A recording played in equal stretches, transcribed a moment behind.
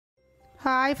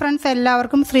Hi friends,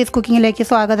 എല്ലാവർക്കും ശ്രീസ് കുക്കിങ്ങിലേക്ക്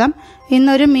സ്വാഗതം.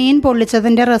 ഇന്നൊരു മീൻ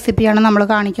പൊള്ളിച്ചതിൻ്റെ റെസിപ്പിയാണ് നമ്മൾ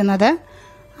കാണിക്കുന്നത്.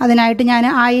 അതിനായിട്ട് ഞാൻ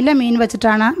അയില മീൻ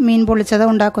വെച്ചിട്ടാണ് മീൻ പൊള്ളിച്ചത്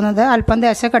ഉണ്ടാക്കുന്നത്. അല്പം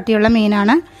ദേശ കട്ടിയുള്ള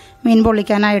മീനാണ് മീൻ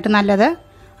പൊള്ളിക്കാനായിട്ട് നല്ലത്.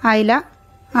 അയില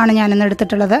ആണ് ഞാനിന്ന്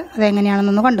എടുത്തിട്ടുള്ളത്.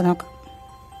 അതെങ്ങനെയാണെന്നൊന്ന് കണ്ടു നോക്കാം.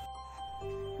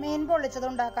 മീൻ പൊള്ളിച്ചത്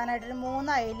ഉണ്ടാക്കാനായിട്ടൊരു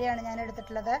 3 അയിലയാണ് ഞാൻ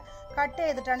എടുത്തിട്ടുള്ളത്. കട്ട്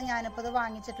ചെയ്തിട്ടാണ് ഞാനിപ്പോൾ ഇത്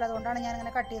വാങ്ങിച്ചിട്ടുള്ളത്. അതുകൊണ്ടാണ്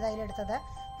ഞാനിങ്ങനെ കട്ട് ചെയ്ത് അയില എടുത്തത്.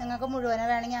 നിങ്ങൾക്ക് മുഴുവനെ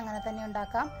വേണമെങ്കിൽ അങ്ങനെ തന്നെ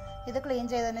ഉണ്ടാക്കാം. ഇത് ക്ലീൻ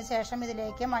ചെയ്തതിന് ശേഷം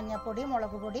ഇതിലേക്ക് മഞ്ഞൾപ്പൊടി,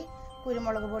 മുളക് പൊടി,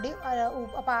 കുരുമുളക് പൊടി,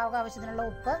 പാക ആവശ്യത്തിനുള്ള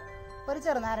ഉപ്പ്, ഒരു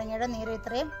ചെറുനാരങ്ങയുടെ നീര്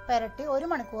ഇത്രയും പുരട്ടി 1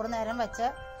 മണിക്കൂർ നേരം വെച്ച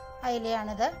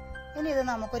അയിലയാണിത്. ഇനി ഇത്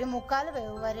നമുക്കൊരു 3/4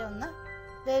 വേവ് വരെ ഒന്ന്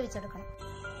വേവിച്ചെടുക്കണം.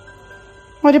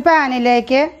 ഒരു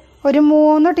പാനിലേക്ക് ഒരു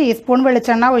 3 ടീസ്പൂൺ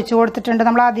വെളിച്ചെണ്ണ ഒഴിച്ചു കൊടുത്തിട്ടുണ്ട്.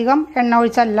 നമ്മൾ അധികം എണ്ണ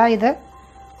ഒഴിച്ചല്ല ഇത്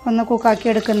ഒന്ന് കുക്കാക്കി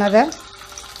എടുക്കുന്നത്.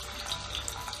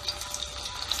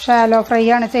 ഷാലോ ഫ്രൈ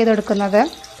ആണ് ചെയ്തെടുക്കുന്നത്.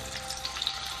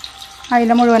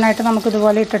 അയില മുഴുവനായിട്ട്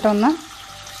നമുക്കിതുപോലെ ഇട്ടിട്ടൊന്ന്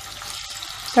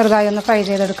ചെറുതായി ഒന്ന് ഫ്രൈ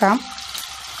ചെയ്തെടുക്കാം.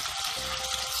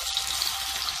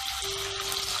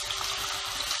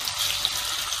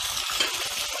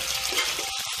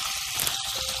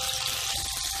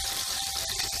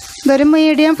 ഇതൊരു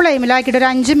മീഡിയം ഫ്ലെയിമിലാക്കിയിട്ട് ഒരു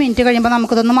 5 മിനിറ്റ് കഴിയുമ്പോൾ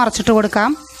നമുക്കിതൊന്ന് മറച്ചിട്ട്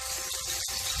കൊടുക്കാം.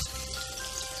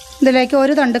 ഇതിലേക്ക്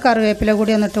ഒരു തണ്ട് കറിവേപ്പില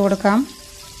കൂടി ഒന്നിട്ട് കൊടുക്കാം.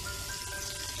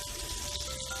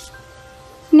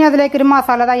 ഇനി അതിലേക്കൊരു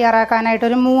മസാല തയ്യാറാക്കാനായിട്ട്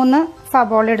ഒരു 3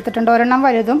 സബോള എടുത്തിട്ടുണ്ട്. 1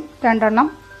 വലുതും 2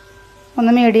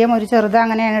 ഒന്ന് മീഡിയം, ഒരു ചെറുത്,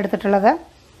 അങ്ങനെയാണ് എടുത്തിട്ടുള്ളത്.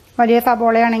 വലിയ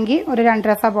സബോളയാണെങ്കിൽ ഒരു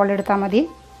 2.5 സബോള എടുത്താൽ മതി.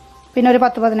 പിന്നെ ഒരു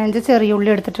 10-15 ചെറിയ ഉള്ളി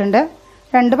എടുത്തിട്ടുണ്ട്.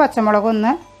 2 പച്ചമുളക്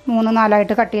ഒന്ന്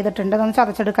 3-4 കട്ട് ചെയ്തിട്ടുണ്ട്. അതൊന്ന്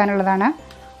ചതച്ചെടുക്കാനുള്ളതാണ്.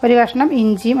 ഒരു കഷ്ണം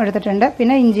ഇഞ്ചിയും എടുത്തിട്ടുണ്ട്.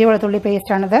 പിന്നെ ഇഞ്ചി വെളുത്തുള്ളി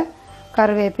പേസ്റ്റാണിത്.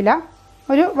 കറിവേപ്പില,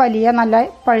 ഒരു വലിയ നല്ല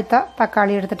പഴുത്ത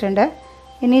തക്കാളി എടുത്തിട്ടുണ്ട്.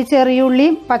 ഇനി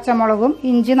ചെറിയുള്ളിയും പച്ചമുളകും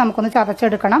ഇഞ്ചി നമുക്കൊന്ന്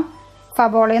ചതച്ചെടുക്കണം.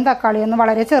 സബോളയും തക്കാളിയും ഒന്ന്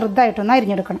വളരെ ചെറുതായിട്ടൊന്ന്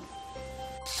അരിഞ്ഞെടുക്കണം.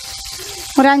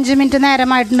 ഒരു 5 മിനിറ്റ്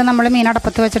നേരമായിട്ടുണ്ട്. നമ്മൾ മീൻ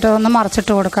അടപ്പത്ത് വെച്ചിട്ട് ഒന്ന്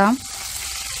മറച്ചിട്ട് കൊടുക്കാം.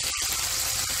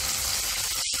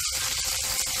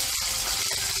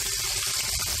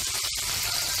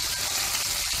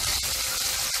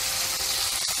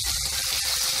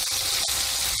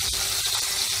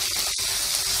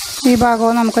 ഈ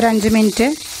ഭാഗവും നമുക്കൊരു 5 മിനിറ്റ്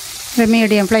ഒരു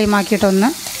മീഡിയം ഫ്ലെയിം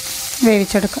ആക്കിയിട്ടൊന്ന്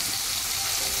വേവിച്ചെടുക്കാം.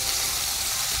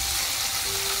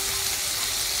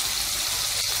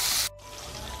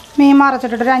 മീൻ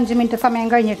മറച്ചിട്ടിട്ടൊരു 5 മിനിറ്റ് സമയം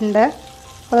കഴിഞ്ഞിട്ടുണ്ട്.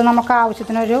 അത് നമുക്ക്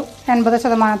ആവശ്യത്തിനൊരു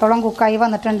 80% കുക്കായി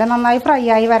വന്നിട്ടുണ്ട്. നന്നായി ഫ്രൈ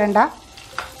ആയി വരണ്ട,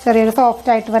 ചെറിയൊരു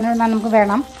സോഫ്റ്റായിട്ട് വരാൻ നമുക്ക്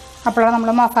വേണം. അപ്പോഴാണ്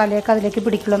നമ്മൾ മസാലയൊക്കെ അതിലേക്ക്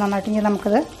പിടിക്കുള്ളൂ നന്നായിട്ട്. ഇനി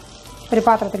നമുക്കിത് ഒരു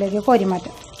പാത്രത്തിലേക്ക് കോരി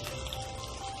മാറ്റാം.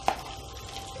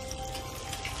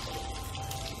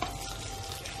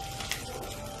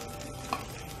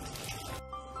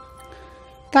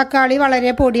 തക്കാളി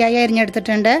വളരെ പൊടിയായി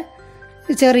അരിഞ്ഞെടുത്തിട്ടുണ്ട്.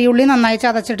 ചെറിയുള്ളി നന്നായി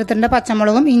ചതച്ചെടുത്തിട്ടുണ്ട്.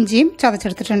 പച്ചമുളകും ഇഞ്ചിയും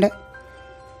ചതച്ചെടുത്തിട്ടുണ്ട്.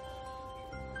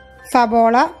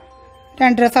 സബോള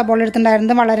 2 സബോള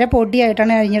എടുത്തിട്ടുണ്ടായിരുന്നത് വളരെ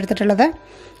പൊടിയായിട്ടാണ് അരിഞ്ഞെടുത്തിട്ടുള്ളത്.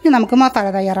 ഇനി നമുക്ക് മസാല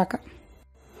തയ്യാറാക്കാം.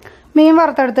 മീൻ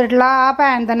വറുത്തെടുത്തിട്ടുള്ള ആ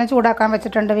പാൻ തന്നെ ചൂടാക്കാൻ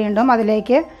വെച്ചിട്ടുണ്ട്. വീണ്ടും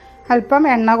അതിലേക്ക് അല്പം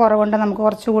എണ്ണ കുറവുണ്ട്. നമുക്ക്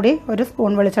കുറച്ചുകൂടി ഒരു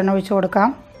സ്പൂൺ വെളിച്ചെണ്ണ ഒഴിച്ച് കൊടുക്കാം.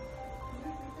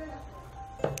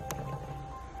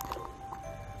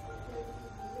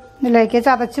 ഇതിലേക്ക്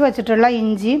ചതച്ച് വെച്ചിട്ടുള്ള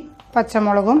ഇഞ്ചിയും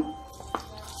പച്ചമുളകും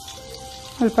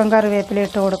അല്പം കറിവേപ്പില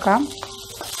ഇട്ട് കൊടുക്കാം.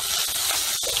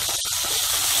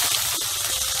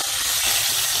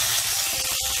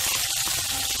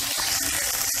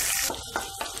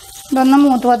 ഇതൊന്ന്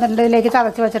മൂത്ത് വന്നിട്ട് ഇതിലേക്ക്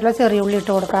ചതച്ച് വെച്ചിട്ടുള്ള ചെറിയ ഉള്ളി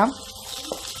ഇട്ട് കൊടുക്കാം.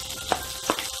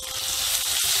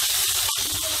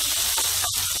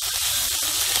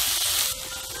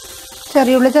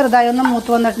 ചെറിയ ഉള്ളി ചെറുതായി ഒന്ന്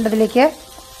മൂത്ത് വന്നിട്ടുണ്ട്. ഇതിലേക്ക്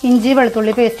ഇഞ്ചി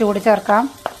വെളുത്തുള്ളി പേസ്റ്റ് കൂടി ചേർക്കാം.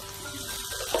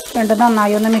 രണ്ടും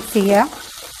നന്നായി ഒന്ന് മിക്സ് ചെയ്യുക.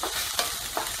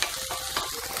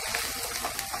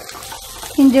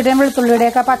 ഇഞ്ചിയുടെയും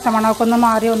വെളുത്തുള്ളിയുടെയൊക്കെ പച്ചമണമൊക്കെ ഒന്ന്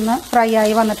മാറി ഒന്ന് ഫ്രൈ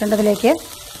ആയി വന്നിട്ടുണ്ട്. ഇതിലേക്ക്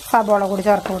സബോള കൂടി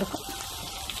ചേർത്ത് കൊടുക്കും.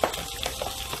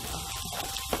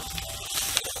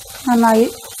 നന്നായി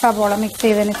സബോള മിക്സ്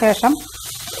ചെയ്തതിന് ശേഷം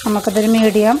നമുക്കിതൊരു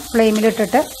മീഡിയം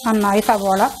ഫ്ലെയിമിലിട്ടിട്ട് നന്നായി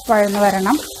സബോള വഴന്ന്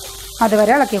വരണം.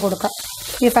 അതുവരെ ഇളക്കി കൊടുക്കാം.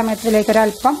 ഈ സമയത്ത്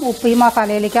ഇതിലേക്കൊരല്പം ഉപ്പ്, ഈ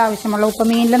മസാലയിലേക്ക് ആവശ്യമുള്ള ഉപ്പ്,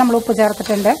 മീനിൽ നമ്മൾ ഉപ്പ്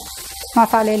ചേർത്തിട്ടുണ്ട്,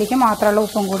 മസാലയിലേക്ക് മാത്രമുള്ള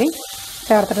ഉപ്പും കൂടി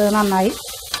ചേർത്തിട്ട് നന്നായി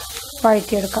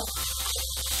വഴറ്റിയെടുക്കാം.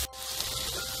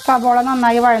 സബോള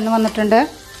നന്നായി വഴന്ന് വന്നിട്ടുണ്ട്.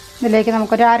 ഇതിലേക്ക്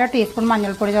നമുക്കൊരു 1/2 ടീസ്പൂൺ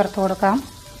മഞ്ഞൾപ്പൊടി ചേർത്ത് കൊടുക്കാം.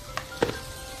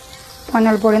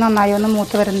 മഞ്ഞൾപ്പൊടി നന്നായി ഒന്ന്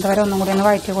മൂത്ത് വരുന്നത് വരെ ഒന്നും കൂടി ഒന്ന്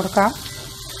വഴറ്റി കൊടുക്കാം.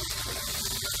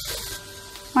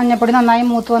 മഞ്ഞൾപ്പൊടി നന്നായി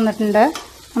മൂത്ത് വന്നിട്ടുണ്ട്.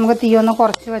 നമുക്ക് തീ ഒന്ന്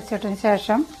കുറച്ച് വെച്ചിട്ടതിന്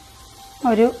ശേഷം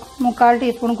ഒരു 3/4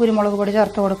 ടീസ്പൂൺ കുരുമുളക് പൊടി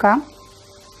ചേർത്ത് കൊടുക്കാം.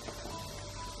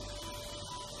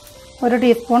 1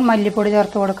 ടീസ്പൂൺ മല്ലിപ്പൊടി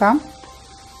ചേർത്ത് കൊടുക്കാം.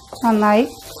 നന്നായി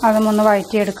അതും ഒന്ന്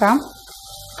വഴറ്റിയെടുക്കാം.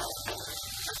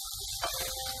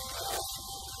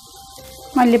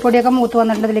 മല്ലിപ്പൊടിയൊക്കെ മൂത്ത്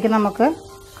വന്നിട്ടുണ്ട്. ഇതിലേക്ക് നമുക്ക്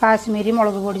കാശ്മീരി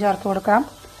മുളക് പൊടി ചേർത്ത് കൊടുക്കാം.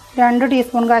 2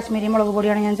 ടീസ്പൂൺ കാശ്മീരി മുളക്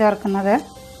പൊടിയാണ് ഞാൻ ചേർക്കുന്നത്.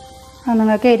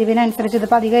 നിങ്ങൾക്ക് എരിവിനനുസരിച്ച്,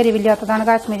 ഇതിപ്പോൾ അധികം എരിവില്ലാത്തതാണ്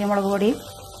കാശ്മീരി മുളക് പൊടി.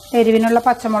 എരിവിനുള്ള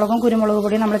പച്ചമുളകും കുരുമുളക്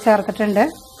പൊടിയും നമ്മൾ ചേർത്തിട്ടുണ്ട്.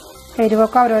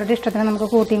 എരിവൊക്കെ അവരവരുടെ ഇഷ്ടത്തിന് നമുക്ക്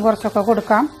കൂട്ടിയും കുറച്ചൊക്കെ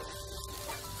കൊടുക്കാം.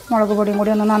 മുളക് പൊടിയും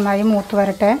കൂടി ഒന്ന് നന്നായി മൂത്ത്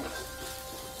വരട്ടെ.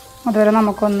 അതുവരെ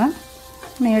നമുക്കൊന്ന്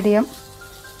മീഡിയം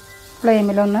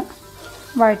ഫ്ലെയിമിലൊന്ന്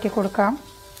വഴറ്റി കൊടുക്കാം.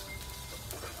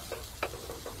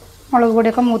 മുളക്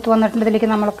പൊടിയൊക്കെ മൂത്ത് വന്നിട്ടുണ്ട്. ഇതിലേക്ക്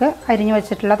നമുക്ക് അരിഞ്ഞു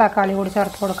വെച്ചിട്ടുള്ള തക്കാളി കൂടി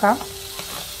ചേർത്ത് കൊടുക്കാം.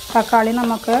 തക്കാളി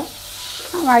നമുക്ക്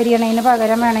അരിയണതിന്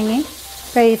പകരം വേണമെങ്കിൽ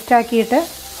പേസ്റ്റ് ആക്കിയിട്ട്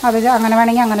അത് അങ്ങനെ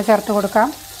വേണമെങ്കിൽ അങ്ങനെ ചേർത്ത് കൊടുക്കാം.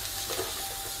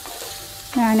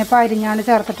 ഞാനിപ്പോൾ അരിഞ്ഞാണ്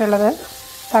ചേർത്തിട്ടുള്ളത്.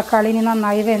 തക്കാളി ഇനി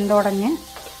നന്നായി വെന്തുടഞ്ഞ്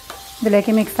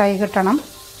ഇതിലേക്ക് മിക്സായി കിട്ടണം.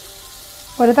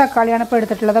 ഒരു തക്കാളിയാണ് ഇപ്പോൾ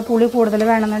എടുത്തിട്ടുള്ളത്. പുളി കൂടുതൽ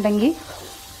വേണമെന്നുണ്ടെങ്കിൽ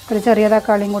ഒരു ചെറിയ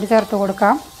തക്കാളിയും കൂടി ചേർത്ത്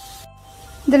കൊടുക്കാം.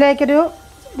 ഇതിലേക്കൊരു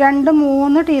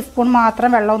 2-3 ടീസ്പൂൺ മാത്രം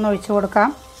വെള്ളം ഒന്ന് ഒഴിച്ച് കൊടുക്കാം.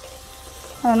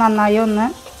 അത് നന്നായി ഒന്ന്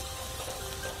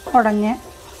ഉടഞ്ഞ്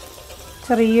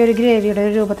ചെറിയൊരു ഗ്രേവിയുടെ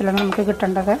ഒരു രൂപത്തിലാണ് നമുക്ക്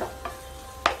കിട്ടേണ്ടത്.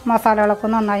 മസാലകളൊക്കെ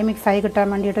നന്നായി മിക്സായി കിട്ടാൻ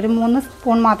വേണ്ടിയിട്ട് ഒരു 3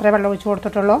 സ്പൂൺ മാത്രമേ വെള്ളം ഒഴിച്ച്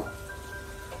കൊടുത്തിട്ടുള്ളൂ.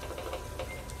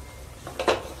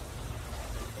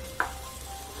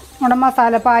 നമ്മുടെ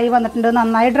മസാല പായി വന്നിട്ടുണ്ട്.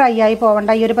 നന്നായി ഡ്രൈ ആയി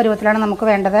പോവേണ്ട ഈ ഒരു പരുവത്തിലാണ് നമുക്ക്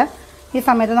വേണ്ടത്. ഈ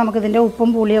സമയത്ത് നമുക്കിതിൻ്റെ ഉപ്പും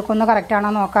പുളിയൊക്കെ ഒന്ന് കറക്റ്റാണോ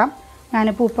നോക്കാം.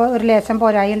 ഞാനിപ്പോൾ ഉപ്പ് ഒരു ലേശം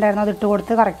പോരായി ഉണ്ടായിരുന്നു, അത് ഇട്ട്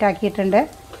കൊടുത്ത് കറക്റ്റ് ആക്കിയിട്ടുണ്ട്.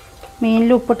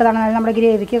 മീനിൽ ഉപ്പിട്ടതാണ് നമ്മുടെ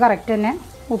ഗ്രേവിക്ക് കറക്റ്റ് തന്നെ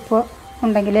ഉപ്പ്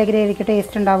ഉണ്ടെങ്കിലേ ഗ്രേവിക്ക്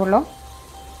ടേസ്റ്റ് ഉണ്ടാവുള്ളൂ.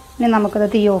 ഇനി നമുക്കിത്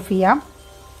തീ ഓഫ് ചെയ്യാം.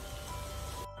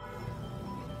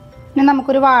 ഇനി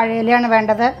നമുക്കൊരു വാഴയിലയാണ്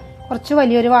വേണ്ടത്. കുറച്ച്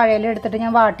വലിയൊരു വാഴയില എടുത്തിട്ട്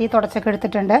ഞാൻ വാട്ടി തുടച്ചൊക്കെ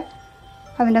എടുത്തിട്ടുണ്ട്.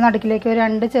 അതിൻ്റെ നടുക്കിലേക്ക് ഒരു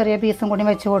 2 ചെറിയ പീസും കൂടി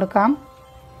വെച്ച് കൊടുക്കാം.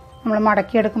 നമ്മൾ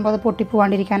മടക്കി എടുക്കുമ്പോൾ അത്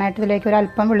പൊട്ടിപ്പോവാണ്ടിരിക്കാനായിട്ട് ഇതിലേക്ക് ഒരു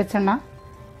അല്പം വെളിച്ചെണ്ണ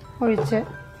ഒഴിച്ച്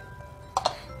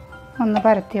ഒന്ന്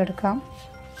പരത്തിയെടുക്കാം.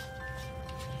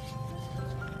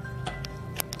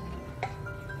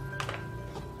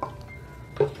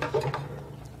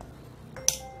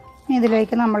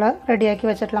 ഇതിലേക്ക് നമ്മൾ റെഡിയാക്കി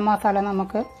വെച്ചിട്ടുള്ള മസാല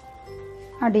നമുക്ക്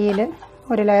അടിയിൽ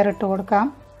ഒരു ലെയർ ഇട്ട് കൊടുക്കാം.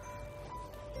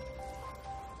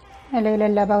 ഇലയിൽ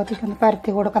എല്ലാ ഭാഗത്തേക്കും ഒന്ന്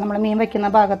പരത്തി കൊടുക്കാം. നമ്മൾ മീൻ വയ്ക്കുന്ന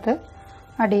ഭാഗത്ത്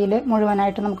അടിയിൽ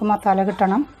മുഴുവനായിട്ട് നമുക്ക് മസാല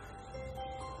കിട്ടണം.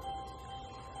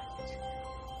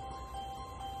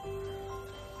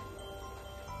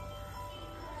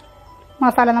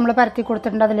 മസാല നമ്മൾ പരത്തി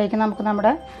കൊടുത്തിട്ടുണ്ട്. അതിലേക്ക് നമുക്ക്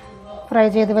നമ്മുടെ ഫ്രൈ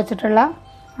ചെയ്ത് വെച്ചിട്ടുള്ള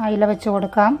അയില വെച്ച്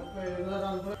കൊടുക്കാം.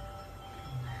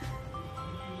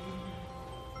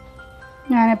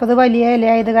 ഞാനിപ്പോൾ ഇത് വലിയ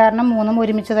ഇലയായത് കാരണം 3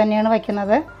 ഒരുമിച്ച് തന്നെയാണ്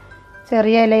വയ്ക്കുന്നത്.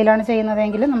 ചെറിയ ഇലയിലാണ്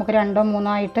ചെയ്യുന്നതെങ്കിൽ നമുക്ക് 2-3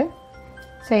 ആയിട്ട്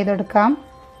ചെയ്തെടുക്കാം.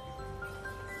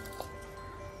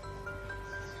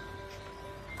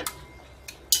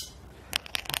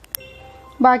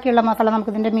 ബാക്കിയുള്ള മസാല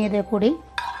നമുക്കിതിൻ്റെ മീതെ കൂടി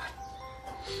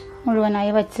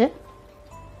മുഴുവനായി വച്ച്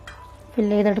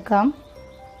ഫില്ല് ചെയ്തെടുക്കാം.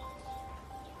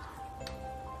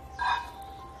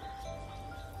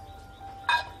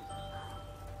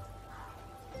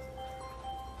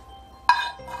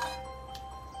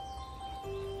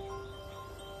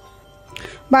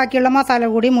 ബാക്കിയുള്ള മസാല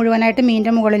കൂടി മുഴുവനായിട്ട്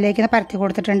മീനിൻ്റെ മുകളിലേക്ക് പരത്തി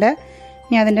കൊടുത്തിട്ടുണ്ട്.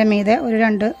 ഇനി അതിൻ്റെ മീതെ ഒരു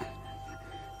 2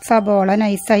 സബോള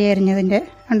നൈസായി അരിഞ്ഞതിൻ്റെ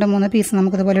 2-3 പീസ്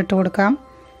നമുക്കിതുപോലെ ഇട്ട് കൊടുക്കാം.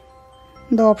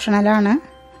 ഇത് ഓപ്ഷണലാണ്,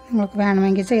 നിങ്ങൾക്ക്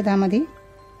വേണമെങ്കിൽ ചെയ്താൽ മതി.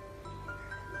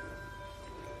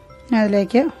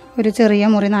 അതിലേക്ക് ഒരു ചെറിയ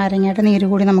മുറി നാരങ്ങയുടെ നീര്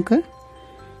കൂടി നമുക്ക്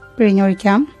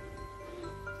പിഴിഞ്ഞൊഴിക്കാം.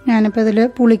 ഞാനിപ്പോൾ ഇതിൽ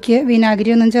പുളിക്ക്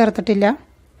വിനാഗിരി ഒന്നും ചേർത്തിട്ടില്ല,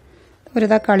 ഒരു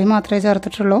തക്കാളി മാത്രമേ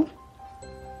ചേർത്തിട്ടുള്ളൂ.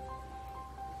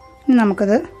 ഇനി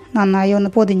നമുക്കത് നന്നായി ഒന്ന്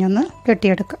പൊതിഞ്ഞൊന്ന്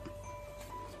കെട്ടിയെടുക്കാം.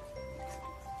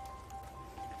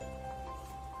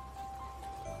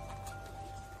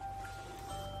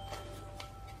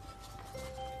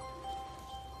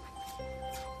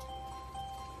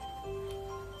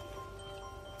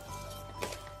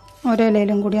 ഓരോ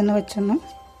ഇലയിലും കൂടി ഒന്ന് വെച്ചൊന്ന്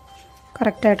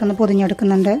കറക്റ്റായിട്ടൊന്ന്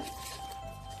പൊതിഞ്ഞെടുക്കുന്നുണ്ട്.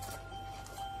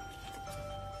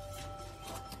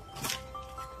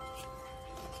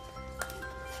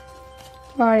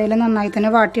 വാഴയില നന്നായി തന്നെ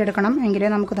വാട്ടിയെടുക്കണം, എങ്കിലേ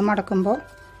നമുക്കിത് മടക്കുമ്പോൾ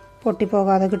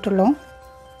പൊട്ടിപ്പോകാതെ കിട്ടുള്ളൂ.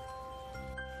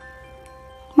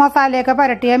 മസാലയൊക്കെ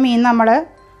പുരട്ടിയ മീൻ നമ്മൾ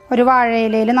ഒരു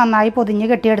വാഴയിലയിൽ നന്നായി പൊതിഞ്ഞ്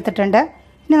കെട്ടിയെടുത്തിട്ടുണ്ട്.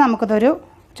 ഇനി നമുക്കിതൊരു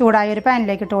ചൂടായ ഒരു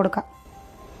പാനിലേക്ക് ഇട്ട് കൊടുക്കാം.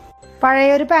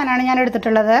 പഴയൊരു പാനാണ് ഞാൻ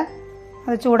എടുത്തിട്ടുള്ളത്.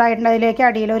 അത് ചൂടായിട്ടുണ്ട്. അതിലേക്ക്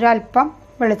അടിയിൽ ഒരു അല്പം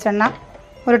വെളിച്ചെണ്ണ,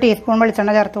 1 ടീസ്പൂൺ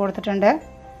വെളിച്ചെണ്ണ ചേർത്ത് കൊടുത്തിട്ടുണ്ട്.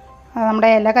 നമ്മുടെ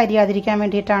ഇല കരിയാതിരിക്കാൻ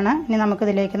വേണ്ടിയിട്ടാണ്. ഇനി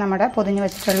നമുക്കിതിലേക്ക് നമ്മുടെ പൊതിഞ്ഞ്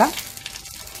വെച്ചിട്ടുള്ള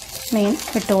മീൻ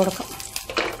ഇട്ട് കൊടുക്കാം.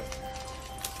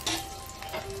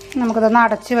 നമുക്കിതൊന്ന്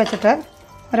അടച്ച് വെച്ചിട്ട്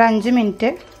ഒരു 5 മിനിറ്റ്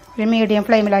ഒരു മീഡിയം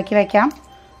ഫ്ലെയിമിലാക്കി വയ്ക്കാം.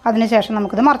 അതിനുശേഷം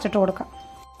നമുക്കിത് മറിച്ചിട്ട് കൊടുക്കാം.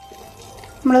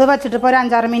 നമ്മളിത് വെച്ചിട്ട് ഇപ്പോൾ ഒരു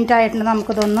 5-6 മിനിറ്റ് ആയിട്ടുണ്ട്.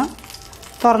 നമുക്കിതൊന്ന്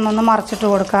തുറന്നൊന്ന് മറിച്ചിട്ട്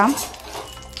കൊടുക്കാം.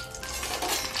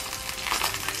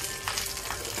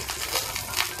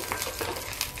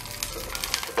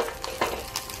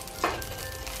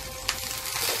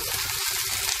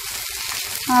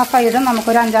 ആ സൈഡും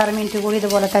നമുക്കൊരു 5-6 മിനിറ്റ് കൂടി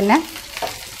ഇതുപോലെ തന്നെ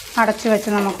അടച്ചു വെച്ച്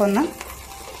നമുക്കൊന്ന്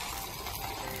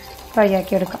ഫ്രൈ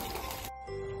ആക്കിയെടുക്കാം.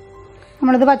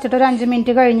 നമ്മളിത് വച്ചിട്ടൊരു 5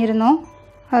 മിനിറ്റ് കഴിഞ്ഞിരുന്നു.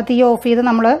 തീ ഓഫ് ചെയ്ത്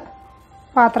നമ്മൾ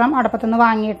പാത്രം അടുപ്പത്തുനിന്ന്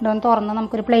വാങ്ങിയിട്ടുണ്ടെന്ന് തുറന്ന്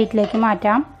നമുക്കൊരു പ്ലേറ്റിലേക്ക്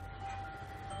മാറ്റാം.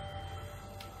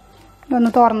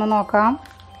 ഇതൊന്ന് തുറന്ന് നോക്കാം.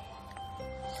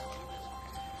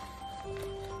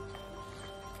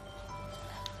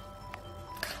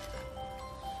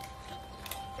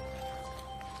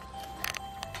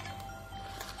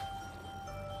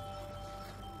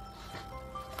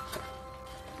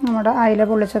 നമ്മുടെ അയില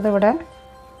പൊള്ളിച്ചത് ഇവിടെ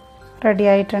റെഡി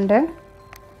ആയിട്ടുണ്ട്.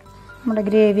 നമ്മുടെ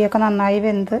ഗ്രേവിയൊക്കെ നന്നായി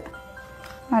വെന്ത്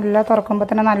നല്ല തുറക്കുമ്പോൾ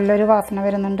തന്നെ നല്ലൊരു വാസന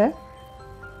വരുന്നുണ്ട്.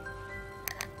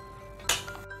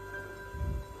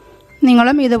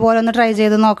 നിങ്ങളും ഇതുപോലെ ഒന്ന് ട്രൈ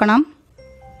ചെയ്ത് നോക്കണം.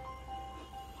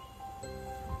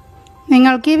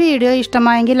 നിങ്ങൾക്ക് ഈ വീഡിയോ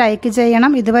ഇഷ്ടമായെങ്കിൽ ലൈക്ക്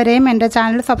ചെയ്യണം. ഇതുവരെയും എൻ്റെ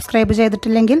ചാനൽ സബ്സ്ക്രൈബ്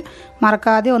ചെയ്തിട്ടില്ലെങ്കിൽ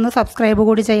മറക്കാതെ ഒന്ന് സബ്സ്ക്രൈബ്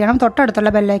കൂടി ചെയ്യണം.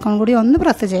 തൊട്ടടുത്തുള്ള ബെല്ലൈക്കൺ കൂടി ഒന്ന്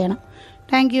പ്രസ് ചെയ്യണം.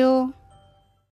 താങ്ക്